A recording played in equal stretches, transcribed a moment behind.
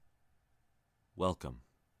Welcome.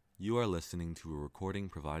 You are listening to a recording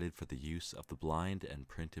provided for the use of the blind and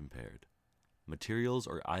print impaired. Materials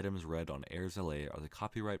or items read on Airs LA are the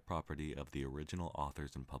copyright property of the original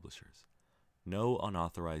authors and publishers. No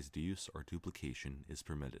unauthorized use or duplication is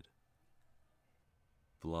permitted.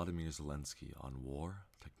 Volodymir Zelenski on War,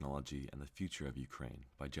 Technology, and the Future of Ukraine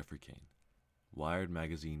by Jeffrey Kane. Wired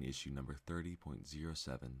Magazine issue number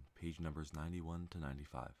 30.07, page numbers 91 to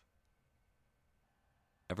 95.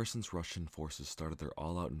 Ever since Russian forces started their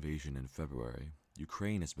all-out invasion in February,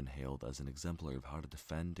 Ukraine has been hailed as an exemplar of how to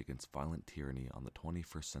defend against violent tyranny on the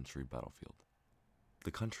 21st century battlefield.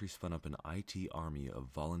 The country spun up an IT army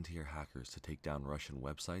of volunteer hackers to take down Russian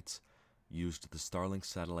websites, used the Starlink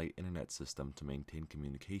satellite internet system to maintain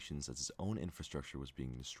communications as its own infrastructure was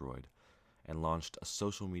being destroyed, and launched a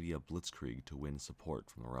social media blitzkrieg to win support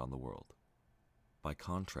from around the world. By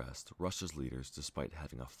contrast, Russia's leaders, despite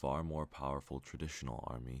having a far more powerful traditional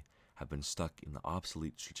army, have been stuck in the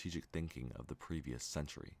obsolete strategic thinking of the previous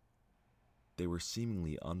century. They were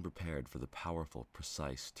seemingly unprepared for the powerful,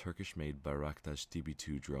 precise, Turkish-made Bayraktar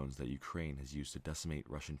TB2 drones that Ukraine has used to decimate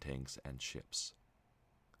Russian tanks and ships.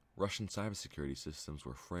 Russian cybersecurity systems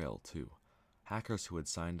were frail, too. Hackers who had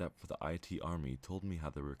signed up for the IT army told me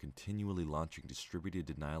how they were continually launching distributed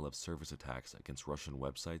denial-of-service attacks against Russian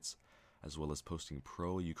websites, as well as posting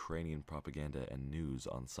pro-Ukrainian propaganda and news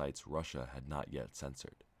on sites Russia had not yet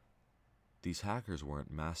censored. These hackers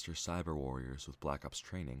weren't master cyber warriors with Black Ops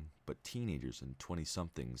training, but teenagers and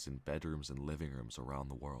 20-somethings in bedrooms and living rooms around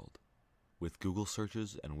the world. With Google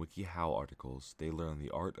searches and WikiHow articles, they learned the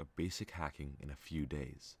art of basic hacking in a few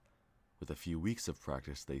days. With a few weeks of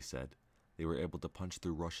practice, they said, they were able to punch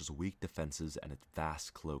through Russia's weak defenses and its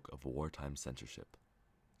vast cloak of wartime censorship.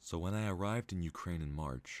 So when I arrived in Ukraine in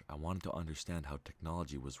March, I wanted to understand how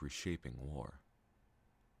technology was reshaping war.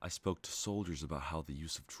 I spoke to soldiers about how the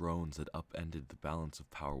use of drones had upended the balance of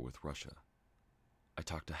power with Russia. I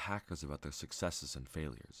talked to hackers about their successes and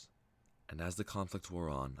failures. And as the conflict wore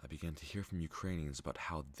on, I began to hear from Ukrainians about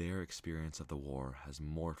how their experience of the war has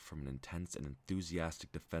morphed from an intense and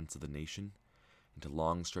enthusiastic defense of the nation into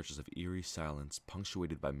long stretches of eerie silence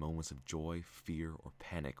punctuated by moments of joy, fear, or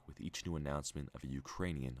panic with each new announcement of a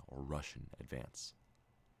Ukrainian or Russian advance.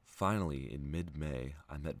 Finally, in mid-May,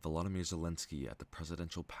 I met Volodymir Zelenski at the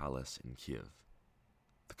presidential palace in Kiev.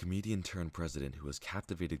 The comedian-turned-president who has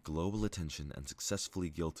captivated global attention and successfully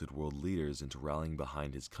guilted world leaders into rallying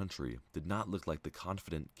behind his country did not look like the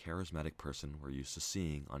confident, charismatic person we're used to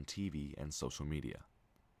seeing on TV and social media.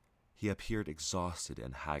 He appeared exhausted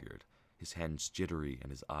and haggard, his hands jittery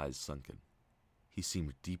and his eyes sunken. He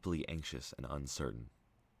seemed deeply anxious and uncertain.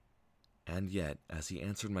 And yet, as he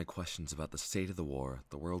answered my questions about the state of the war,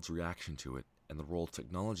 the world's reaction to it, and the role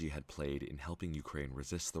technology had played in helping Ukraine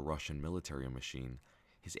resist the Russian military machine,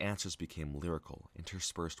 his answers became lyrical,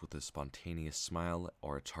 interspersed with a spontaneous smile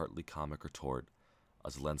or a tartly comic retort,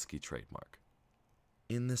 a Zelensky trademark.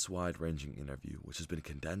 In this wide-ranging interview, which has been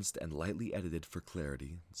condensed and lightly edited for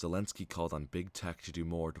clarity, Zelensky called on big tech to do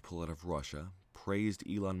more to pull out of Russia, praised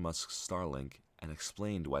Elon Musk's Starlink, and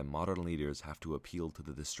explained why modern leaders have to appeal to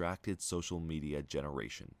the distracted social media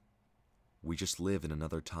generation. We just live in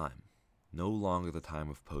another time, no longer the time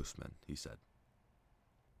of postmen, he said.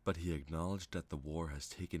 But he acknowledged that the war has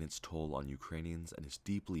taken its toll on Ukrainians and is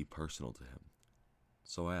deeply personal to him.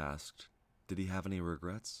 So I asked, did he have any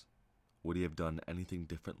regrets? Would he have done anything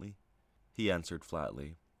differently? He answered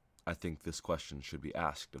flatly, I think this question should be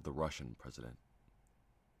asked of the Russian president.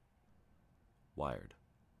 Wired.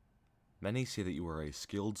 Many say that you are a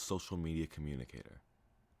skilled social media communicator.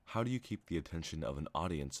 How do you keep the attention of an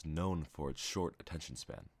audience known for its short attention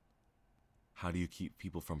span? How do you keep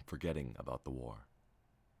people from forgetting about the war?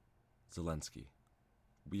 Zelensky.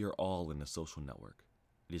 We are all in a social network.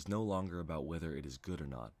 It is no longer about whether it is good or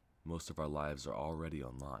not. Most of our lives are already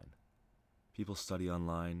online. People study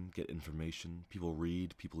online, get information, people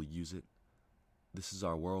read, people use it. This is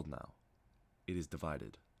our world now. It is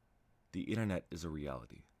divided. The internet is a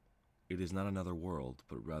reality. It is not another world,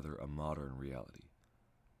 but rather a modern reality.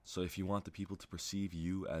 So if you want the people to perceive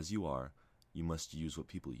you as you are, you must use what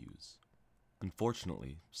people use.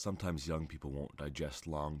 Unfortunately, sometimes young people won't digest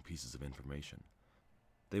long pieces of information.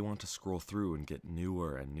 They want to scroll through and get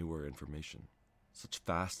newer and newer information. Such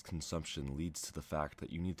fast consumption leads to the fact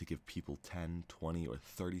that you need to give people 10, 20, or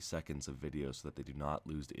 30 seconds of video so that they do not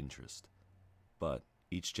lose interest. But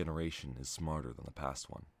each generation is smarter than the past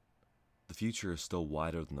one. The future is still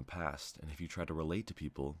wider than the past, and if you try to relate to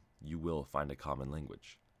people, you will find a common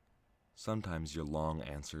language. Sometimes your long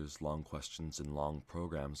answers, long questions, and long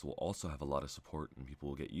programs will also have a lot of support and people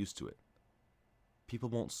will get used to it. People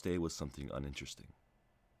won't stay with something uninteresting.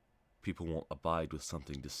 People won't abide with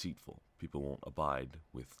something deceitful. People won't abide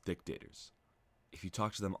with dictators. If you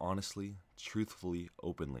talk to them honestly, truthfully,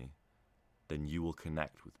 openly, then you will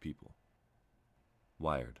connect with people.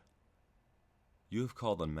 Wired. You have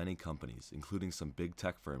called on many companies, including some big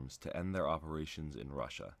tech firms, to end their operations in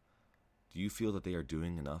Russia. Do you feel that they are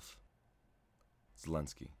doing enough?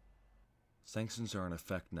 Zelensky. Sanctions are in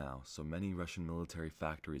effect now, so many Russian military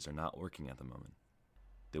factories are not working at the moment.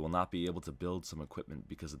 They will not be able to build some equipment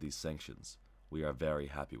because of these sanctions. We are very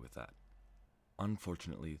happy with that.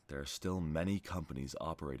 Unfortunately, there are still many companies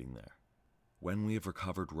operating there. When we have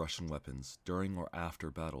recovered Russian weapons during or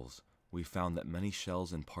after battles, we found that many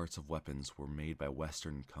shells and parts of weapons were made by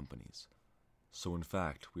Western companies. So in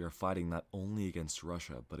fact, we are fighting not only against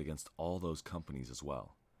Russia, but against all those companies as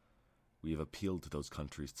well. We have appealed to those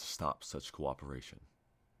countries to stop such cooperation.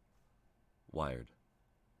 Wired.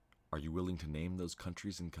 Are you willing to name those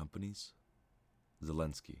countries and companies?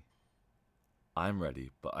 Zelensky. I'm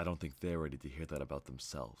ready, but I don't think they're ready to hear that about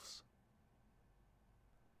themselves.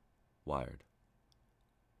 Wired.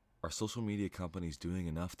 Are social media companies doing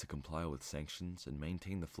enough to comply with sanctions and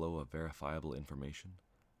maintain the flow of verifiable information?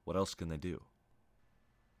 What else can they do?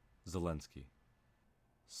 Zelensky.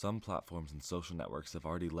 Some platforms and social networks have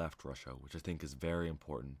already left Russia, which I think is very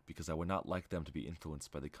important because I would not like them to be influenced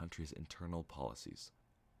by the country's internal policies.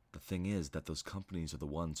 The thing is that those companies are the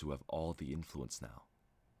ones who have all the influence now.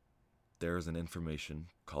 There is an information,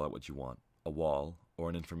 call it what you want, a wall, or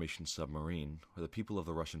an information submarine where the people of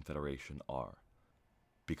the Russian Federation are.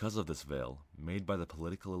 Because of this veil, made by the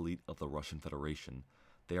political elite of the Russian Federation,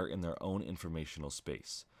 they are in their own informational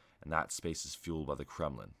space, and that space is fueled by the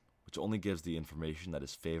Kremlin, which only gives the information that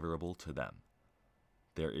is favorable to them.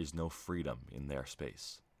 There is no freedom in their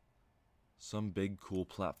space. Some big cool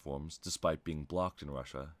platforms, despite being blocked in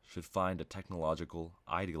Russia, should find a technological,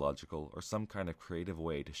 ideological, or some kind of creative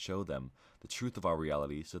way to show them the truth of our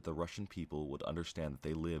reality so that the Russian people would understand that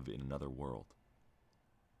they live in another world.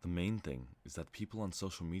 The main thing is that people on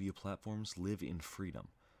social media platforms live in freedom,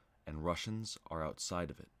 and Russians are outside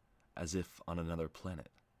of it, as if on another planet.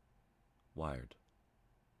 Wired.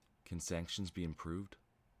 Can sanctions be improved?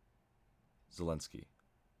 Zelensky.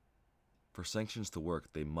 For sanctions to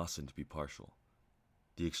work, they mustn't be partial.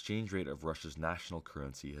 The exchange rate of Russia's national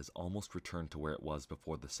currency has almost returned to where it was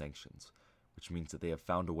before the sanctions, which means that they have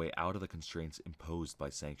found a way out of the constraints imposed by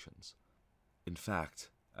sanctions. In fact,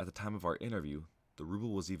 at the time of our interview, the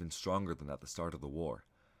ruble was even stronger than at the start of the war.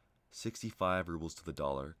 65 rubles to the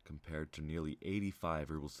dollar compared to nearly 85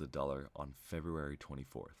 rubles to the dollar on February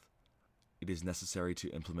 24th. It is necessary to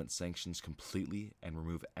implement sanctions completely and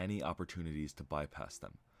remove any opportunities to bypass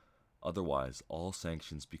them. Otherwise, all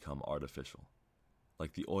sanctions become artificial.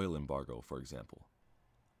 Like the oil embargo, for example.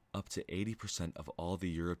 Up to 80% of all the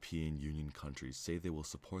European Union countries say they will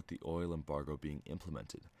support the oil embargo being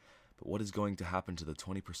implemented. But what is going to happen to the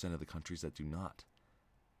 20% of the countries that do not?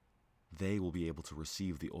 They will be able to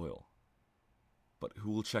receive the oil. But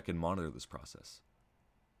who will check and monitor this process?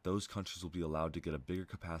 Those countries will be allowed to get a bigger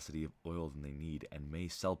capacity of oil than they need and may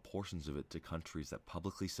sell portions of it to countries that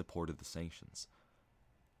publicly supported the sanctions.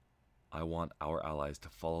 I want our allies to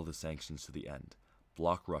follow the sanctions to the end,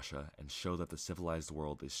 block Russia, and show that the civilized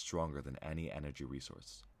world is stronger than any energy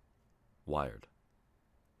resource. Wired.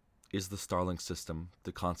 Is the Starlink system,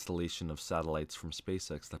 the constellation of satellites from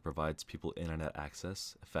SpaceX that provides people internet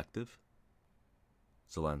access, effective?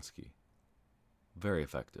 Zelensky. Very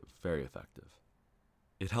effective, very effective.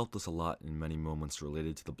 It helped us a lot in many moments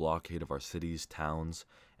related to the blockade of our cities, towns,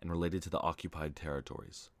 and related to the occupied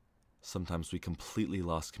territories. Sometimes we completely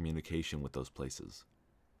lost communication with those places.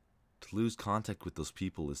 To lose contact with those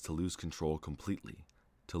people is to lose control completely,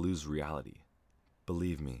 to lose reality.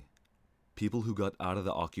 Believe me, people who got out of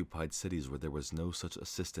the occupied cities where there was no such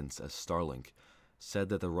assistance as Starlink said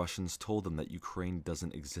that the Russians told them that Ukraine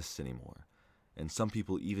doesn't exist anymore, and some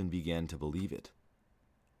people even began to believe it.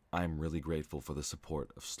 I am really grateful for the support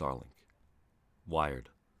of Starlink. Wired.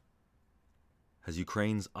 Has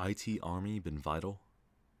Ukraine's IT army been vital?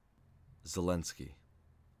 Zelensky.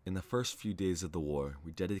 In the first few days of the war,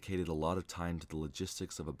 we dedicated a lot of time to the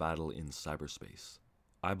logistics of a battle in cyberspace.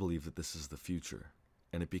 I believe that this is the future,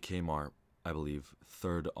 and it became our, I believe,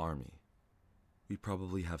 third army. We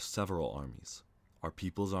probably have several armies. Our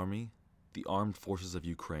People's Army, the Armed Forces of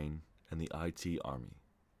Ukraine, and the IT Army.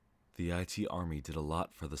 The IT Army did a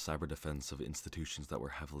lot for the cyber defense of institutions that were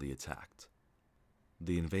heavily attacked.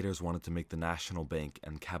 The invaders wanted to make the National Bank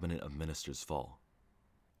and Cabinet of Ministers fall.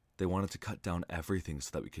 They wanted to cut down everything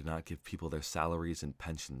so that we could not give people their salaries and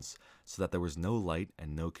pensions, so that there was no light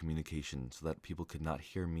and no communication, so that people could not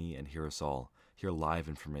hear me and hear us all, hear live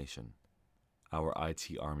information. Our IT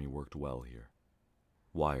army worked well here.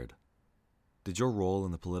 Wired. Did your role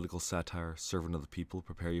in the political satire, Servant of the People,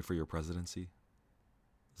 prepare you for your presidency?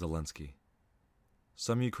 Zelensky.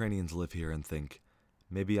 Some Ukrainians live here and think,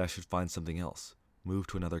 maybe I should find something else, move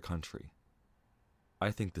to another country.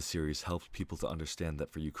 I think the series helped people to understand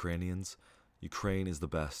that for Ukrainians, Ukraine is the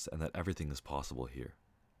best and that everything is possible here.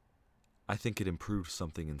 I think it improved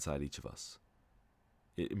something inside each of us.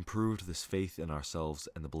 It improved this faith in ourselves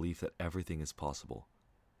and the belief that everything is possible.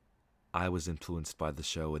 I was influenced by the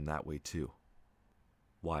show in that way too.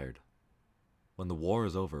 Wired. When the war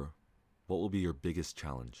is over, what will be your biggest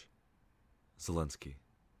challenge? Zelensky.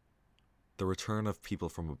 The return of people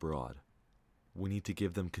from abroad. We need to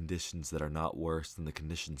give them conditions that are not worse than the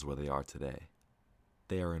conditions where they are today.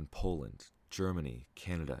 They are in Poland, Germany,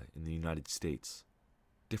 Canada, in the United States.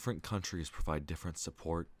 Different countries provide different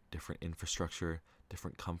support, different infrastructure,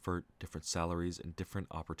 different comfort, different salaries, and different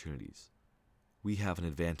opportunities. We have an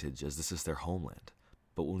advantage as this is their homeland,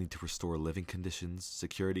 but we'll need to restore living conditions,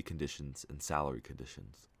 security conditions, and salary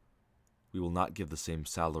conditions. We will not give the same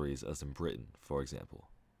salaries as in Britain, for example,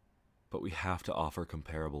 but we have to offer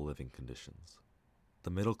comparable living conditions. The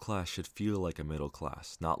middle class should feel like a middle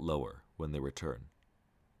class, not lower, when they return.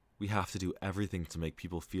 We have to do everything to make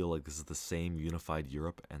people feel like this is the same unified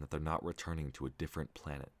Europe and that they're not returning to a different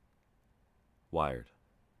planet. Wired.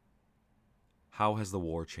 How has the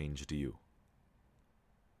war changed you?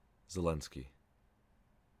 Zelensky.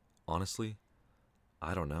 Honestly,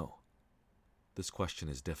 I don't know. This question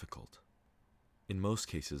is difficult. In most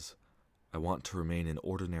cases, I want to remain an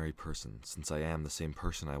ordinary person since I am the same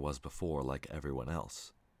person I was before like everyone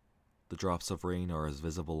else. The drops of rain are as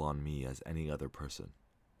visible on me as any other person.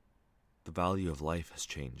 The value of life has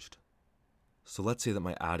changed. So let's say that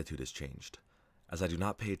my attitude has changed, as I do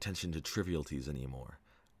not pay attention to trivialities anymore,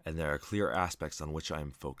 and there are clear aspects on which I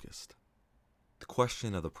am focused. The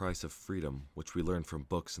question of the price of freedom, which we learned from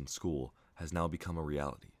books in school, has now become a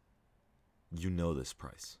reality. You know this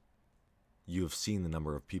price. You have seen the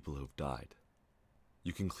number of people who have died.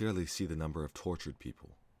 You can clearly see the number of tortured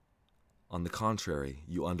people. On the contrary,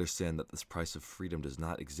 you understand that this price of freedom does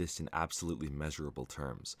not exist in absolutely measurable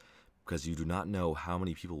terms, because you do not know how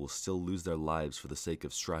many people will still lose their lives for the sake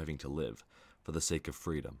of striving to live, for the sake of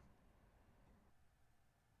freedom.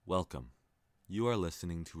 Welcome. You are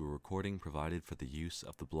listening to a recording provided for the use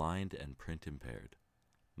of the blind and print impaired.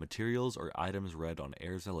 Materials or items read on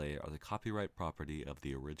Airs LA are the copyright property of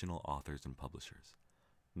the original authors and publishers.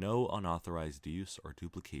 No unauthorized use or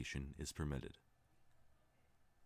duplication is permitted.